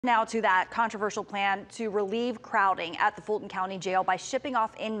Now to that controversial plan to relieve crowding at the Fulton County Jail by shipping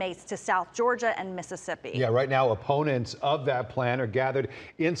off inmates to South Georgia and Mississippi. Yeah, right now opponents of that plan are gathered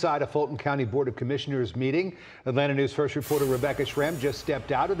inside a Fulton County Board of Commissioners meeting. Atlanta News First reporter Rebecca Schramm just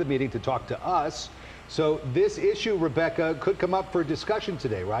stepped out of the meeting to talk to us. So this issue, Rebecca, could come up for discussion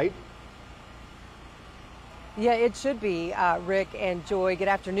today, right? Yeah, it should be, Rick and Joy. Good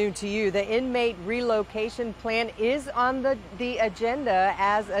afternoon to you. The inmate relocation plan is on the agenda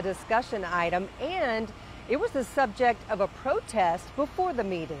as a discussion item, and it was the subject of a protest before the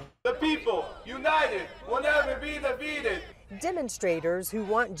meeting. The people, united, will never be defeated. Demonstrators who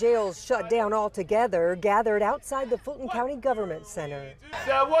want jails shut down altogether gathered outside the Fulton County Government Center.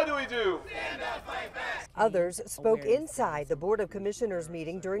 So what do we do? Others spoke inside the Board of Commissioners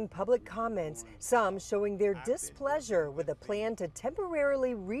meeting during public comments, some showing their displeasure with a plan to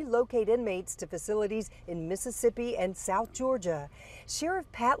temporarily relocate inmates to facilities in Mississippi and South Georgia.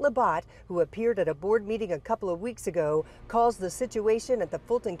 Sheriff Pat Labatt, who appeared at a board meeting a couple of weeks ago, calls the situation at the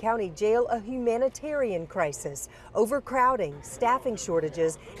Fulton County Jail a humanitarian crisis. Overcrowding, staffing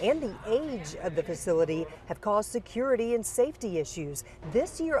shortages, and the age of the facility have caused security and safety issues.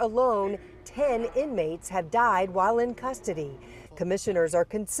 This year alone, 10 inmates have died while in custody. Commissioners are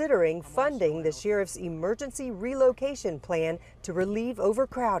considering funding the sheriff's emergency relocation plan to relieve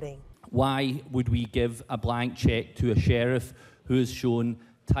overcrowding. Why would we give a blank check to a sheriff who has shown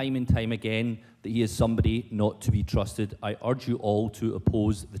time and time again that he is somebody not to be trusted? I urge you all to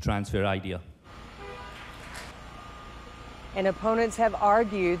oppose the transfer idea. And opponents have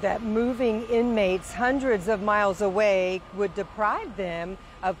argued that moving inmates hundreds of miles away would deprive them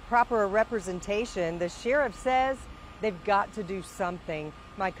of proper representation. The sheriff says they've got to do something.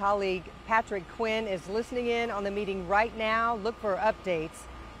 My colleague Patrick Quinn is listening in on the meeting right now. Look for updates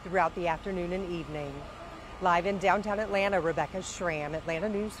throughout the afternoon and evening. Live in downtown Atlanta, Rebecca Schramm, Atlanta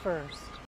News First.